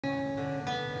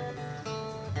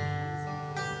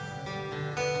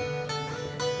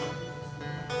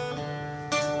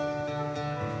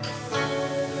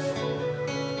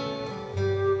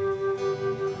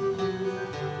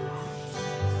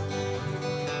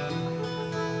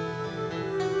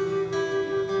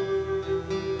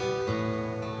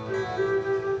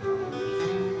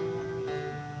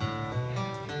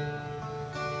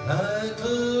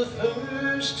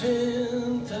first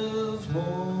hint of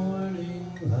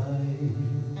morning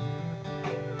light,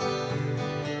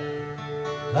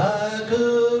 like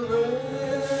a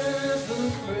breath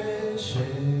of fresh air,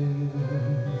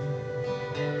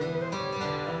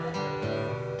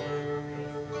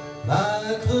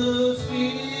 like the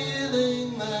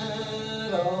feeling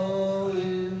that all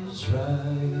is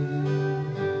right,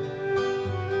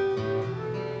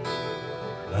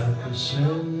 like the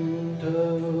scent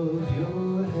of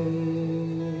your hair,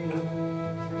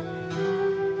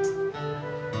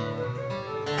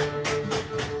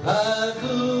 like a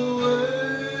word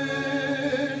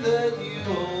that you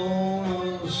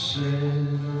almost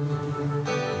said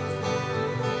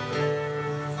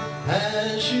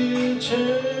as you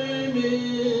turned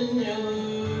in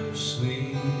your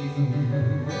sleep.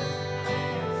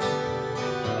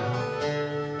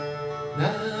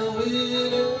 Now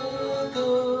it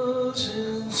echoes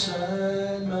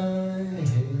inside my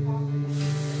head,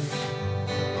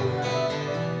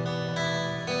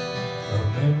 a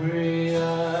memory I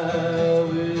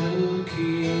will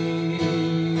keep.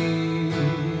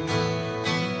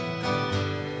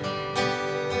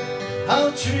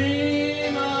 I'll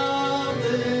dream of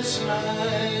this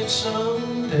night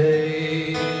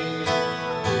someday.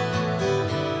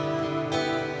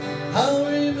 I'll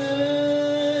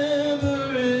remember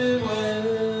it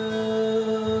well,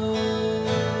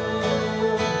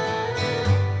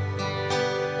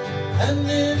 and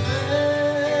if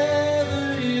ever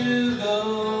you go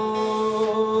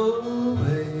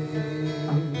away,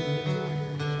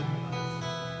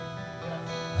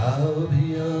 I'll be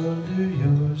under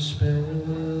your spell.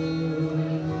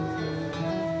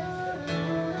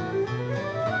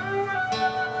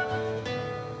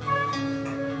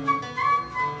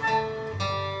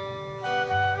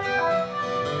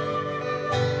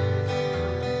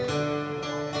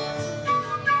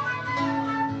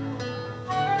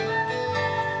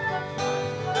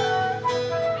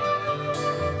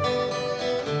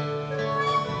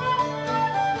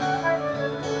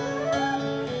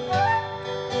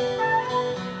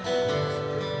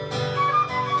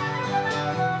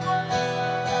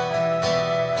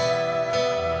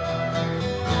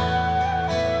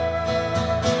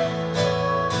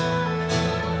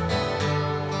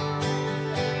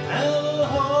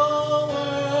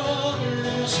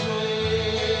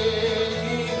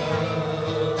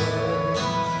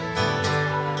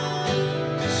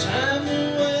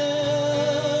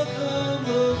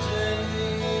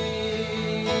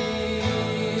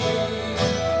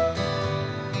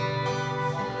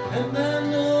 And I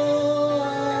know I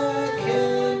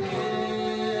can't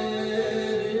get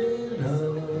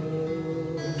enough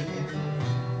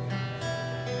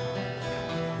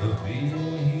of being